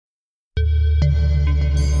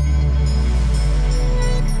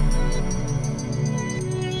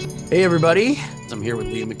Hey, everybody. I'm here with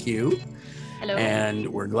Leah McHugh. Hello. And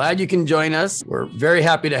we're glad you can join us. We're very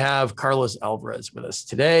happy to have Carlos Alvarez with us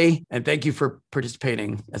today. And thank you for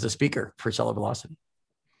participating as a speaker for Seller Velocity.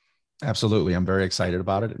 Absolutely. I'm very excited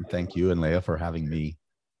about it. And thank you and Leah for having me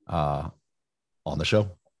on the show.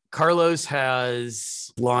 Carlos has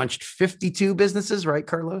launched 52 businesses, right,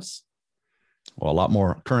 Carlos? Well, a lot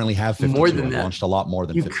more. Currently have 52. More than that. Launched a lot more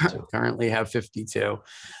than 52. Currently have 52.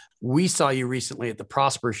 We saw you recently at the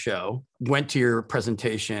Prosper Show, went to your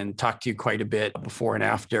presentation, talked to you quite a bit before and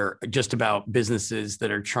after, just about businesses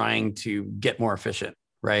that are trying to get more efficient,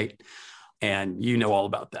 right? And you know all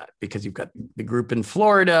about that because you've got the group in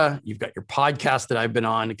Florida, you've got your podcast that I've been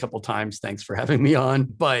on a couple of times. Thanks for having me on.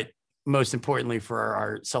 But most importantly, for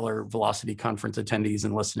our Seller Velocity Conference attendees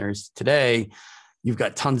and listeners today, you've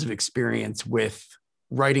got tons of experience with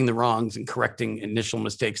righting the wrongs and correcting initial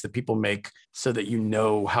mistakes that people make so that you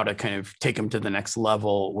know how to kind of take them to the next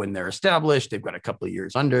level when they're established. They've got a couple of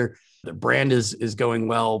years under, their brand is going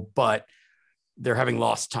well, but they're having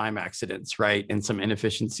lost time accidents, right? And some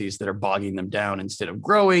inefficiencies that are bogging them down. Instead of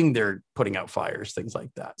growing, they're putting out fires, things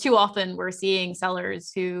like that. Too often we're seeing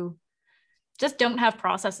sellers who just don't have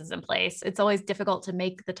processes in place. It's always difficult to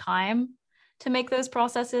make the time to make those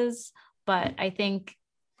processes, but I think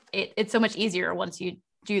it's so much easier once you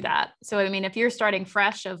do that. So, I mean, if you're starting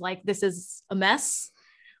fresh of like, this is a mess,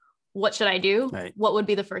 what should I do? Right. What would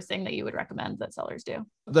be the first thing that you would recommend that sellers do?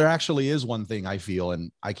 There actually is one thing I feel,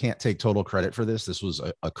 and I can't take total credit for this. This was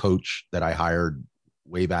a coach that I hired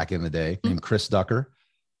way back in the day named Chris Ducker,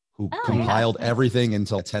 who compiled everything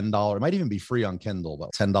into a $10, it might even be free on Kindle,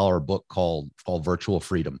 but $10 book called Virtual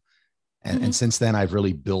Freedom. And since then, I've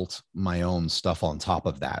really built my own stuff on top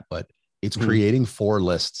of that. But it's creating 4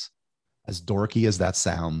 lists. As dorky as that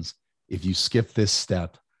sounds, if you skip this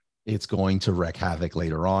step, it's going to wreak havoc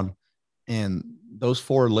later on. And those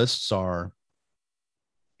 4 lists are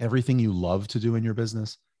everything you love to do in your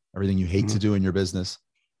business, everything you hate to do in your business,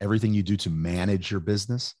 everything you do to manage your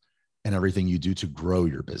business, and everything you do to grow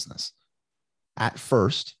your business. At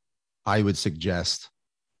first, I would suggest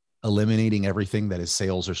eliminating everything that is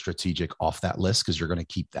sales or strategic off that list because you're going to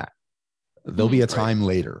keep that. There'll be a time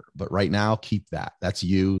later, but right now, keep that. That's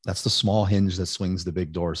you. That's the small hinge that swings the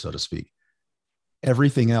big door, so to speak.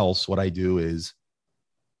 Everything else, what I do is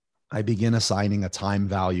I begin assigning a time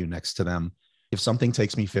value next to them. If something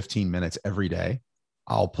takes me 15 minutes every day,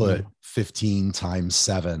 I'll put 15 times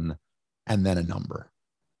 7 and then a number,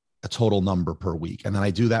 a total number per week. And then I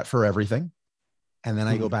do that for everything. And then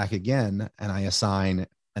I go back again and I assign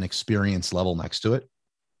an experience level next to it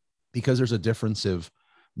because there's a difference of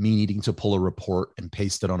me needing to pull a report and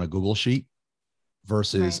paste it on a Google sheet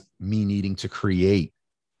versus me needing to create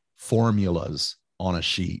formulas on a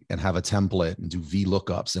sheet and have a template and do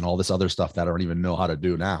VLOOKUPs and all this other stuff that I don't even know how to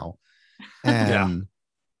do now. And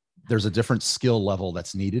there's a different skill level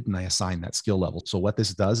that's needed, and I assign that skill level. So what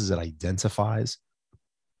this does is it identifies,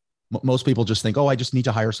 most people just think, oh, I just need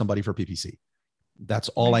to hire somebody for PPC. That's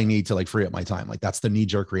all I need to like free up my time. Like that's the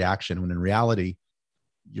knee-jerk reaction, when in reality,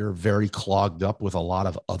 you're very clogged up with a lot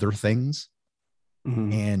of other things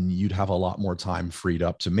and you'd have a lot more time freed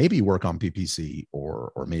up to maybe work on PPC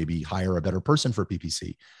or maybe hire a better person for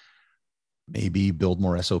PPC, maybe build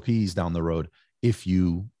more SOPs down the road if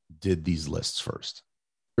you did these lists first.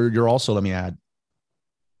 You're also, let me add,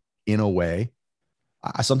 in a way,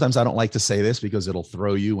 sometimes I don't like to say this because it'll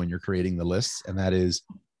throw you when you're creating the lists, and that is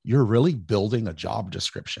you're really building a job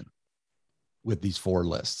description with these 4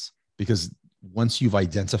 lists, because once you've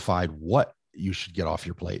identified what you should get off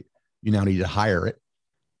your plate, you now need to hire it.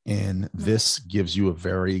 And this gives you a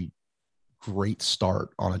very great start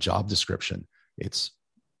on a job description. It's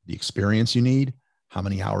the experience you need, how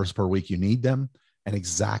many hours per week you need them, and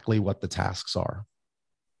exactly what the tasks are.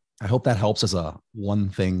 I hope that helps as a one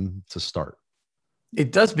thing to start.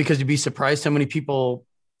 It does, because you'd be surprised how many people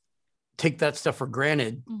take that stuff for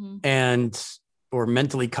granted or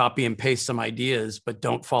mentally copy and paste some ideas, but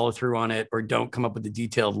don't follow through on it or don't come up with a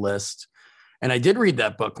detailed list. And I did read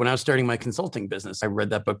that book when I was starting my consulting business. I read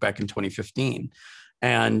that book back in 2015.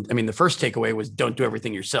 And I mean, the first takeaway was don't do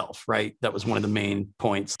everything yourself, right? That was one of the main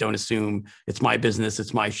points. Don't assume it's my business,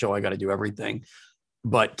 it's my show, I got to do everything.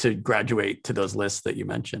 But to graduate to those lists that you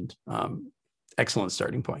mentioned, excellent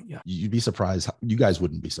starting point. Yeah. You'd be surprised. You guys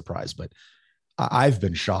wouldn't be surprised, but I've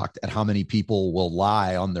been shocked at how many people will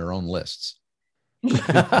lie on their own lists.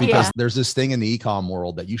 Because there's this thing in the e-com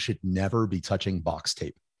world that you should never be touching box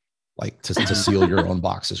tape, like to seal your own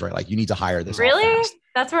boxes, right? Like you need to hire this. Really?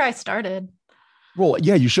 That's where I started. Well,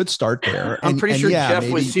 yeah, you should start there. I'm pretty sure yeah,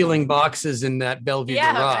 Jeff was sealing boxes in that Bellevue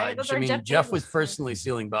Yeah, garage. right? Those I are mean, Jeff was personally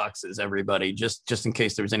sealing boxes, everybody, just in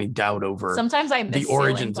case there was any doubt over Sometimes I miss the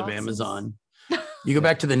origins of boxes. Amazon. You go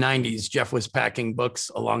back to the 90s, Jeff was packing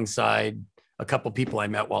books alongside a couple people I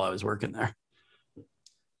met while I was working there.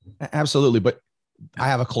 Absolutely. But I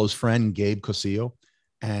have a close friend, Gabe Cosillo,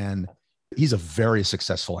 and he's a very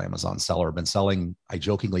successful Amazon seller. Been selling, I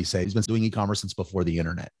jokingly say, he's been doing e-commerce since before the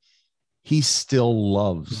internet. He still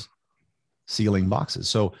loves sealing boxes.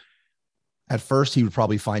 So at first he would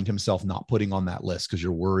probably find himself not putting on that list because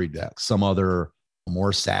you're worried that some other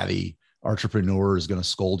more savvy entrepreneur is going to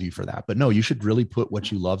scold you for that. But no, you should really put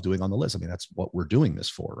what you love doing on the list. I mean, that's what we're doing this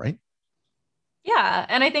for, right? Yeah.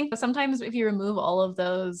 And I think sometimes if you remove all of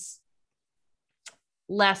those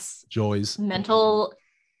less joys, mental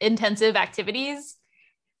intensive activities,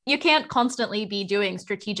 you can't constantly be doing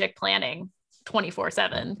strategic planning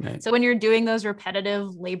 24/7. Right. So when you're doing those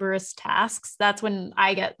repetitive, laborious tasks, that's when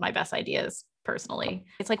I get my best ideas personally.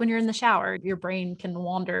 It's like when you're in the shower, your brain can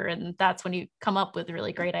wander, and that's when you come up with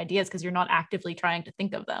really great ideas because you're not actively trying to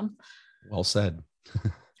think of them. Well said.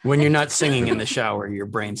 When you're not singing in the shower, you're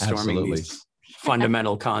brainstorming Absolutely. these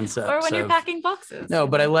fundamental concepts. Or when you're packing boxes. No,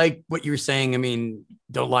 but I like what you're saying. I mean,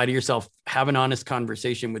 don't lie to yourself. Have an honest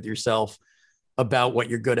conversation with yourself about what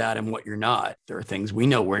you're good at and what you're not. There are things we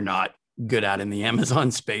know we're not good at in the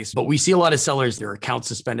Amazon space, but we see a lot of sellers, their accounts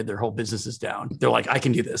suspended, their whole business is down. They're like, I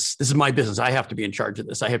can do this. This is my business. I have to be in charge of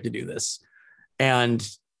this. I have to do this. And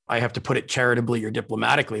I have to put it charitably or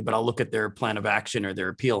diplomatically, but I'll look at their plan of action or their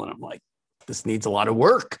appeal and I'm like, this needs a lot of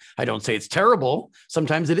work. I don't say it's terrible.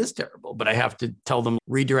 Sometimes it is terrible, but I have to tell them,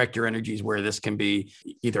 redirect your energies where this can be,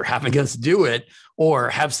 either having us do it or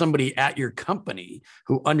have somebody at your company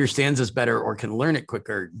who understands this better or can learn it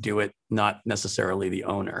quicker, do it, not necessarily the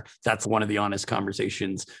owner. That's one of the honest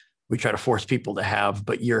conversations we try to force people to have,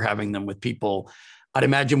 but you're having them with people. I'd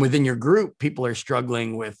imagine within your group, people are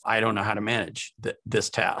struggling with, I don't know how to manage this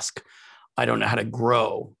task. I don't know how to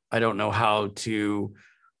grow. I don't know how to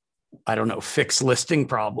fix listing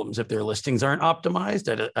problems if their listings aren't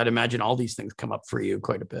optimized. I'd imagine all these things come up for you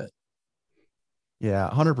quite a bit. Yeah,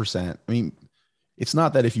 100%. I mean, it's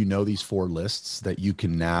not that if you know these 4 lists that you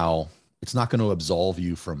can now, it's not going to absolve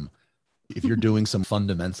you from, if you're doing some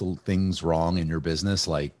fundamental things wrong in your business,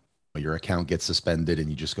 like your account gets suspended and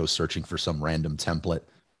you just go searching for some random template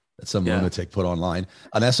that some lunatic put online.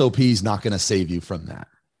 An SOP is not going to save you from that.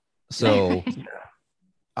 So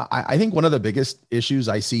I think one of the biggest issues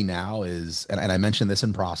I see now is, and I mentioned this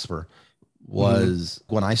in Prosper, was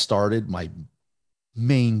when I started, my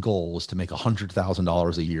main goal was to make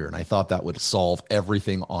 $100,000 a year. And I thought that would solve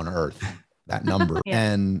everything on earth, that number.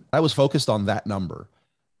 And I was focused on that number.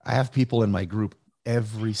 I have people in my group,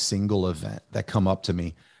 every single event, that come up to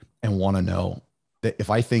me and want to know that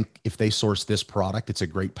if they source this product, it's a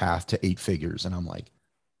great path to 8 figures. And I'm like,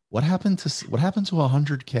 what happened to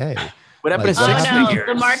 100K? What happened to Oh 6 no, figures?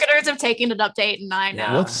 the marketers have taken it up to 8 and 9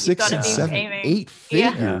 now. What's 6 and 7, 8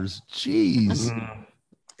 figures? Jeez.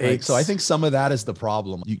 Right. So I think some of that is the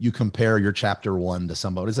problem. You compare your chapter 1 to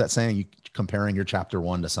somebody. What is that saying? You comparing your chapter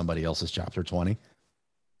 1 to somebody else's chapter 20.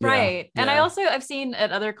 Right. And I've seen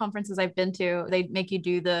at other conferences I've been to, they make you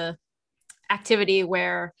do the activity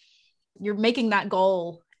where you're making that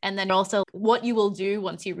goal and then also what you will do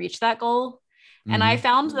once you reach that goal. And I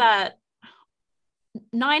found that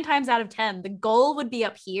 9 times out of 10, the goal would be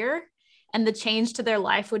up here and the change to their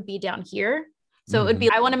life would be down here. So it would be,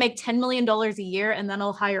 I want to make $10 million a year and then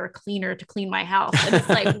I'll hire a cleaner to clean my house. And it's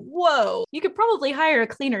like, whoa, you could probably hire a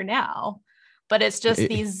cleaner now, but it's just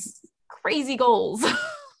these crazy goals.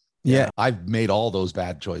 Yeah, I've made all those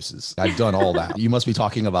bad choices. I've done all that. You must be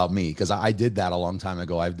talking about me because I did that a long time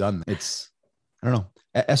ago. I don't know.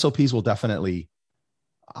 SOPs will definitely,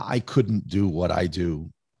 I couldn't do what I do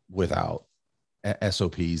without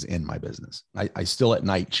SOPs in my business. I still at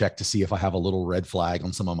night check to see if I have a little red flag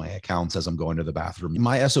on some of my accounts as I'm going to the bathroom.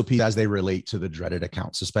 My SOPs as they relate to the dreaded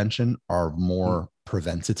account suspension are more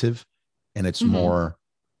preventative, and it's more,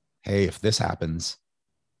 hey, if this happens,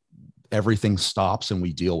 everything stops and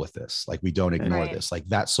we deal with this. Like we don't ignore this, like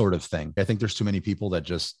that sort of thing. I think there's too many people that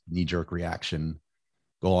just knee-jerk reaction,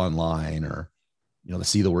 go online or, they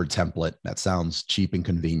see the word template. That sounds cheap and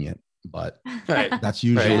convenient, but that's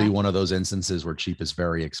usually one of those instances where cheap is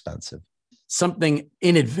very expensive. Something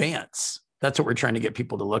in advance. That's what we're trying to get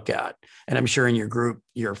people to look at. And I'm sure in your group,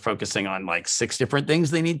 you're focusing on like 6 different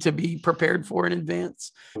things they need to be prepared for in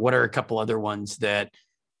advance. What are a couple other ones that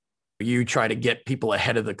you try to get people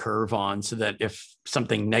ahead of the curve on so that if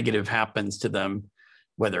something negative happens to them,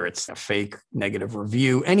 whether it's a fake negative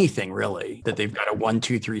review, anything really, that they've got a 1,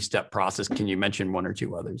 2, 3-step process. Can you mention one or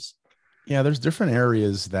two others? Yeah, there's different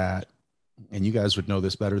areas that, and you guys would know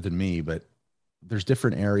this better than me, but there's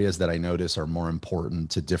different areas that I notice are more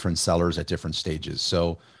important to different sellers at different stages.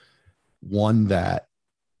 So one that,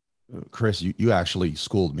 Chris, you actually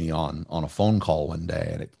schooled me on a phone call one day,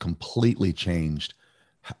 and it completely changed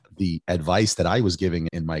the advice that I was giving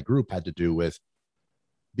in my group. Had to do with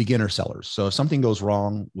beginner sellers. So if something goes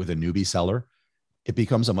wrong with a newbie seller, it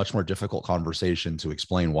becomes a much more difficult conversation to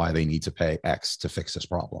explain why they need to pay X to fix this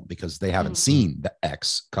problem, because they haven't seen the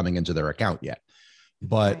X coming into their account yet.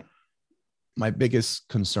 But my biggest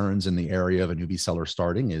concerns in the area of a newbie seller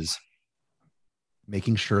starting is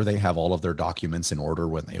making sure they have all of their documents in order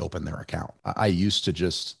when they open their account. I used to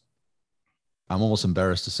just, I'm almost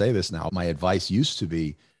embarrassed to say this now. My advice used to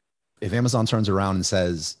be, if Amazon turns around and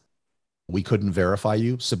says, we couldn't verify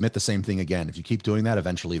you, submit the same thing again. If you keep doing that,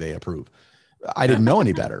 eventually they approve. I didn't know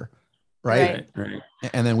any better. Right.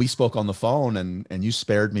 And then we spoke on the phone, and you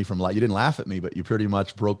spared me from, you didn't laugh at me, but you pretty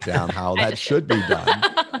much broke down how that should be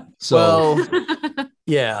done. So,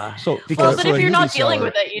 yeah. So because if you're not dealing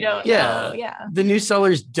with it, you don't know. Yeah. The new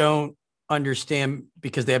sellers don't understand,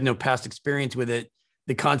 because they have no past experience with it,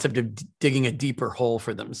 the concept of digging a deeper hole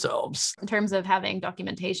for themselves. In terms of having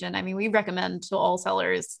documentation, I mean, we recommend to all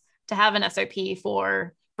sellers to have an SOP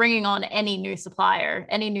for bringing on any new supplier.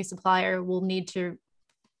 Any new supplier will need to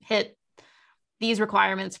hit these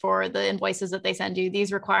requirements for the invoices that they send you,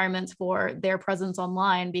 these requirements for their presence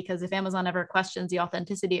online, because if Amazon ever questions the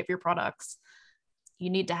authenticity of your products, you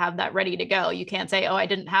need to have that ready to go. You can't say, oh, I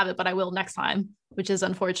didn't have it, but I will next time, which is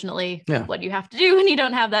unfortunately what you have to do when you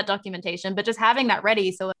don't have that documentation. But just having that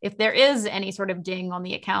ready, so if there is any sort of ding on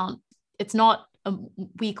the account, it's not a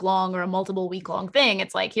week long or a multiple week long thing.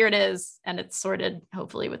 It's like, here it is, and it's sorted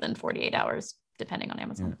hopefully within 48 hours, depending on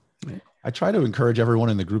Amazon. Yeah. I try to encourage everyone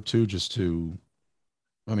in the group too,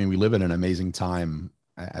 we live in an amazing time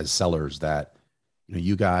as sellers that,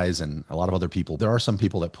 you guys and a lot of other people, there are some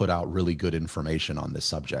people that put out really good information on this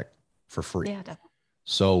subject for free. Yeah, definitely.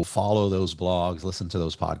 So follow those blogs, listen to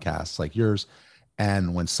those podcasts like yours.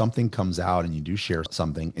 And when something comes out and you do share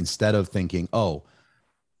something, instead of thinking, oh,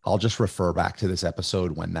 I'll just refer back to this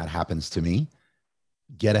episode when that happens to me,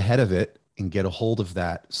 get ahead of it and get a hold of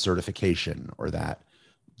that certification or that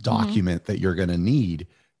document that you're going to need,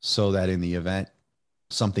 so that in the event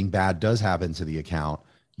something bad does happen to the account,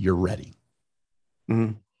 you're ready.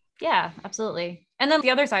 Yeah, absolutely. And then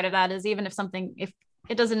the other side of that is, even if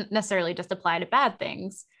it doesn't necessarily just apply to bad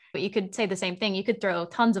things, but you could say the same thing. You could throw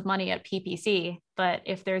tons of money at PPC, but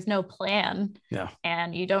if there's no plan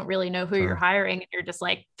and you don't really know who you're hiring, and you're just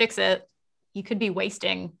like, fix it, you could be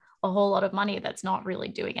wasting a whole lot of money that's not really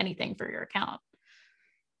doing anything for your account.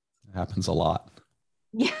 It happens a lot.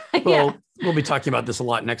 Yeah. Well, we'll be talking about this a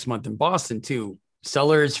lot next month in Boston too.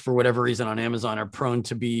 Sellers, for whatever reason on Amazon, are prone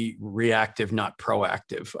to be reactive, not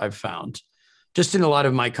proactive, I've found. Just in a lot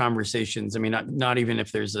of my conversations, I mean, not even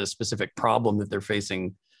if there's a specific problem that they're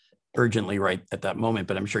facing urgently right at that moment,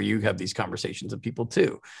 but I'm sure you have these conversations with people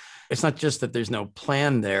too. It's not just that there's no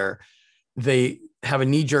plan there. They have a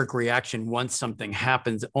knee-jerk reaction once something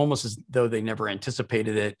happens, almost as though they never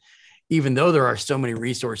anticipated it, even though there are so many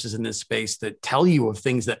resources in this space that tell you of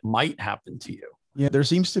things that might happen to you. Yeah, there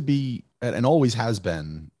seems to be, and always has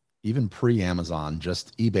been, even pre-Amazon,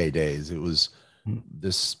 just eBay days, it was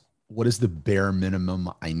this, what is the bare minimum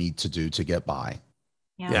I need to do to get by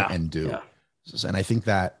and do? Yeah. And I think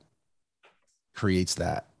that creates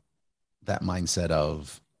that mindset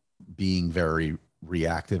of being very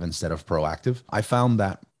reactive instead of proactive. I found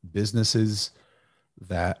that businesses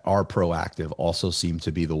that are proactive also seem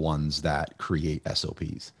to be the ones that create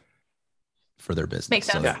SOPs for their business. Makes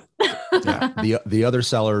sense. The other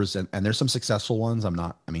sellers, and there's some successful ones.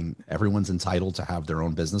 Everyone's entitled to have their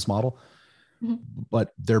own business model,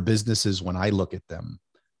 but their businesses, when I look at them,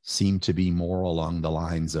 seem to be more along the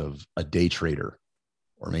lines of a day trader,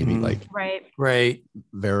 or maybe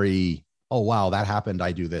very, oh, wow, that happened,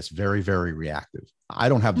 I do this. Very, very reactive. I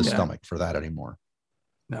don't have the stomach for that anymore.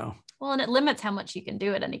 No. Well, and it limits how much you can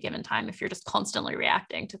do at any given time if you're just constantly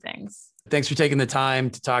reacting to things. Thanks for taking the time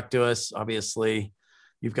to talk to us. Obviously,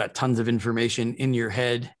 you've got tons of information in your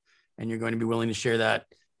head, and you're going to be willing to share that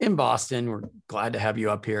in Boston. We're glad to have you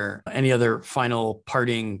up here. Any other final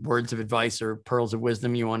parting words of advice or pearls of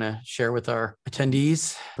wisdom you want to share with our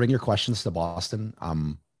attendees? Bring your questions to Boston.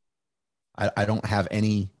 I don't have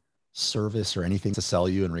any service or anything to sell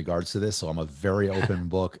you in regards to this, so I'm a very open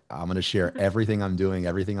book. I'm going to share everything I'm doing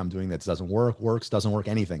that doesn't work, works, doesn't work,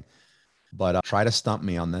 anything. But try to stump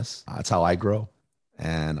me on this. That's how I grow.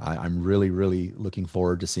 And I'm really, really looking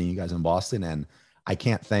forward to seeing you guys in Boston. And I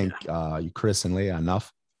can't thank you, Chris and Leah,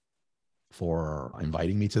 enough for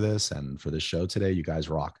inviting me to this and for this show today. You guys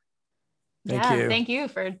rock. Thank you. Thank you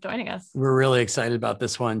for joining us. We're really excited about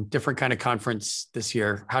this one. Different kind of conference this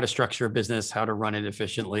year, how to structure a business, how to run it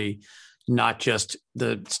efficiently, not just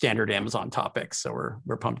the standard Amazon topics. So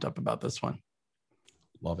we're pumped up about this one.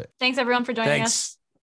 Love it. Thanks everyone for joining us. Thanks.